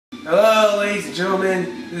Hello, ladies and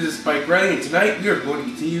gentlemen. This is Spike Running, and tonight we are going to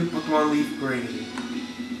continue Pokemon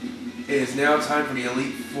LeafGreen. It is now time for the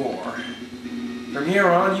Elite Four. From here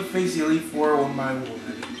on, you face the Elite Four one by one.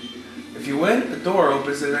 If you win, the door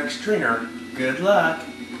opens to the next trainer. Good luck.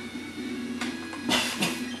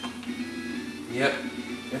 Yep.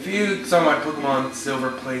 If you saw my Pokemon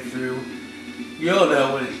Silver playthrough, you'll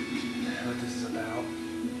know what this is about.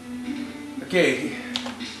 Okay.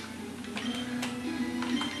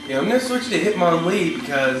 Yeah, I'm gonna switch to Hitmonlee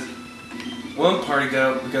because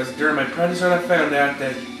during my practice run I found out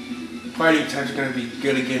that fighting types are gonna be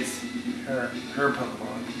good against her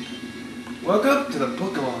Pokemon. Welcome to the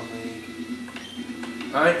Pokemon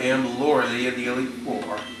League. I am Laura Lee of the Elite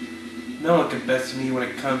Four. No one can best me when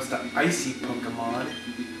it comes to icy Pokemon.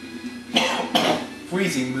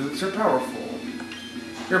 Freezing moves are powerful.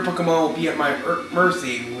 Your Pokemon will be at my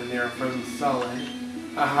mercy when they are frozen solid.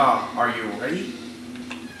 Aha, are you ready?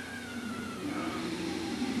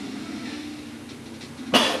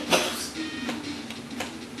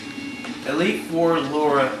 Elite Four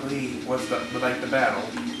Laura Lee would like the battle.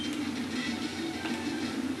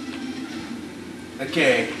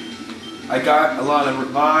 Okay, I got a lot of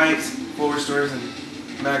revives, full restores, and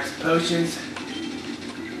max potions.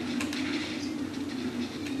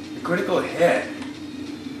 A critical hit.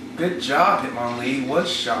 Good job, Hitmonlee. One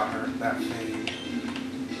shot her that thing.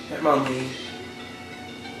 Hitmonlee.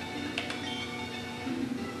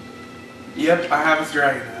 Yep, I have a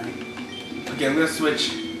Dragonite. Okay, I'm gonna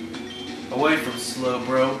switch away from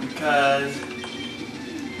Slowbro because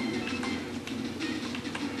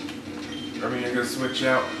I'm gonna switch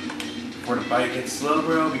out for the fight against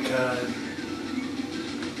Slowbro because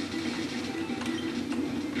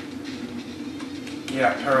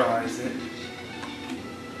paralyze it.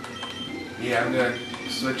 Yeah, I'm gonna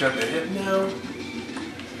switch out to Hypno.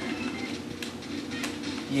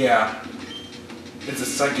 Yeah, it's a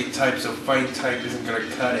psychic type, so fighting type isn't gonna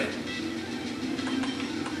cut it.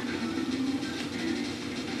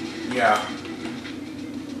 Yeah.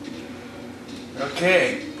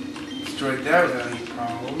 Okay. Destroyed that without any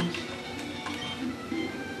problems.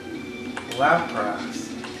 Lapras.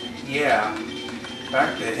 Yeah.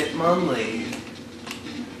 Back to Hitmonlee.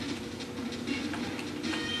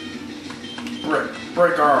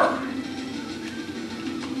 Breaker.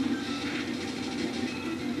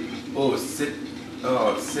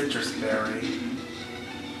 Oh, Citrus Berry.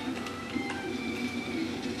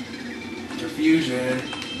 Confusion.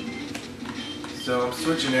 So I'm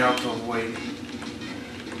switching out to avoid.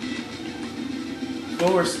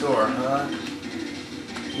 Full restore, huh?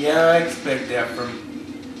 Yeah, I expect that from.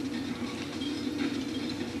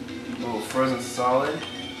 Oh, frozen solid.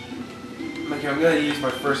 Okay, I'm gonna use my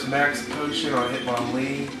first max potion on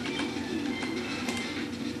Hitmonlee.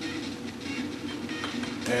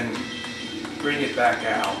 And bring it back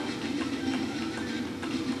out.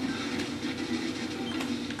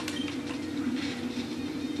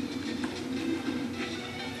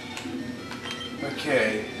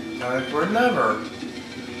 Okay, time for another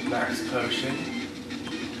max potion.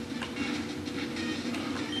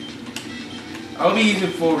 I'll be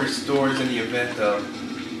using full restores in the event of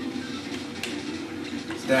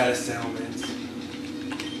status ailments.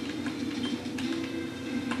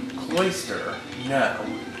 Cloister, no.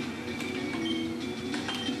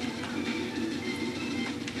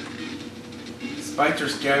 Spikes are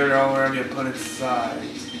scattered all around the opponent's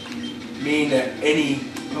sides, meaning that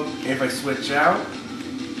if I switch out,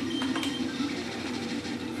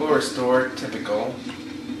 full restore, typical.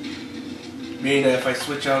 Meaning that if I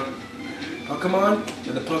switch out Pokemon,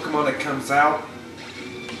 then the Pokemon that comes out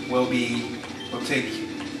will take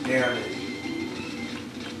damage.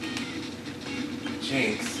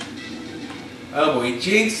 Jinx. Oh boy,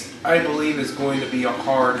 Jinx I believe is going to be the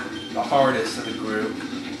hardest of the group.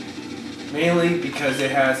 Mainly because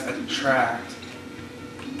it has Attract.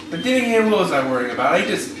 But then again, what was I worrying about? I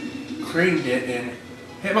just creamed it and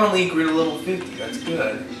Hitmonlee grew to level 50. That's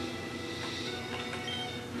good.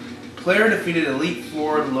 Player defeated Elite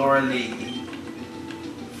Four Laura Lee.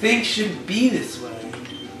 Things shouldn't be this way.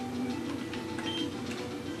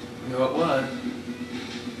 No, it was.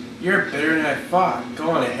 You're better than I thought.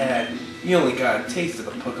 Go on ahead. You only got a taste of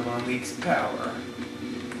the Pokemon League's power.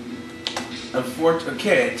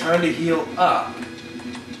 Okay, time to heal up.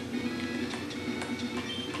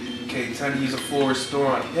 Okay, time to use a full restore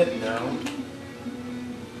on Hypno.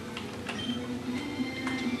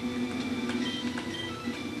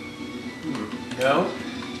 No?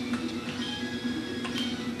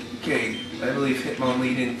 Okay, I believe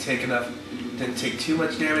Hitmonlee didn't take too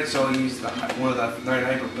much damage, so I'll use one of the 9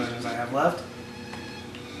 hyper potions I have left.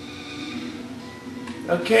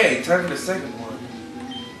 Okay, time for the second one.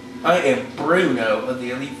 I am Bruno of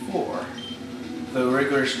the Elite Four. Through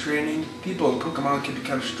rigorous training, people in Pokemon can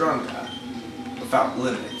become stronger without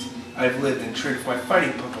limit. I've lived and trained for my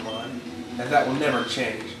fighting Pokemon, and that will never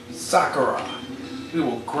change. Sakura, we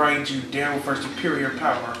will grind you down with our superior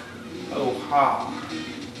power. Oh ha.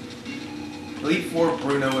 Elite Four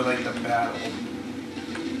Bruno would like the battle.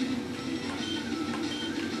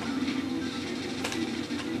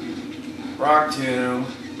 Rock Tomb.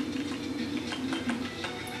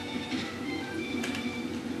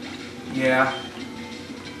 Yeah.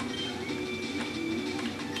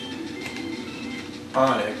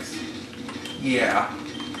 Onyx. Yeah.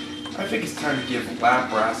 I think it's time to give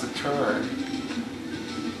Lapras a turn.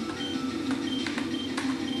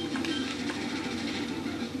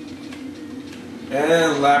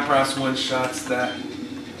 And Lapras one-shots that.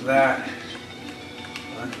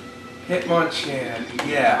 Hitmonchan.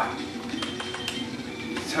 Yeah.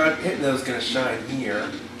 Hypno's gonna shine here.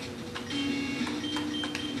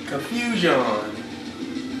 Confusion.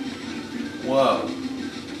 Whoa.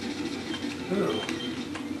 Ooh.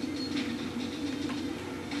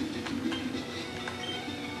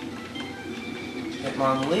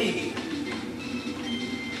 Hitmonlee.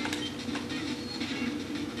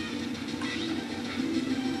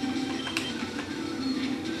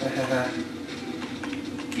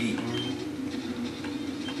 Beaten.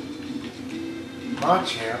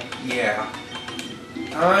 Machamp, yeah.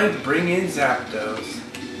 Time to bring in Zapdos.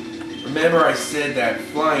 Remember I said that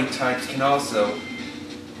flying types can also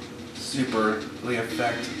superly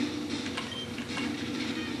affect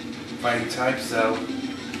fighting types, so...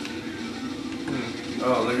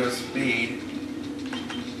 Oh, there goes Speed.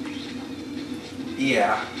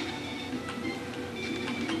 Yeah.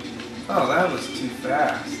 Oh, that was too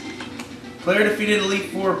fast. Player defeated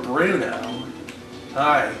Elite Four Bruno.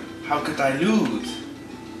 Hi, how could I lose?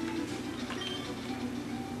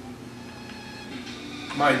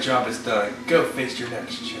 My job is done. Go face your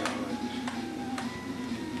next challenge.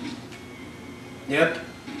 Yep.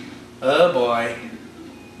 Oh boy.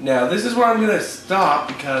 Now this is where I'm gonna stop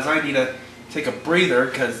because I need to take a breather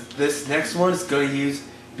because this next one is going to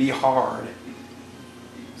be hard.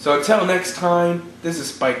 So until next time, this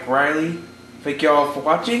is Spike Riley. Thank you all for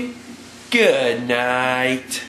watching. Good night.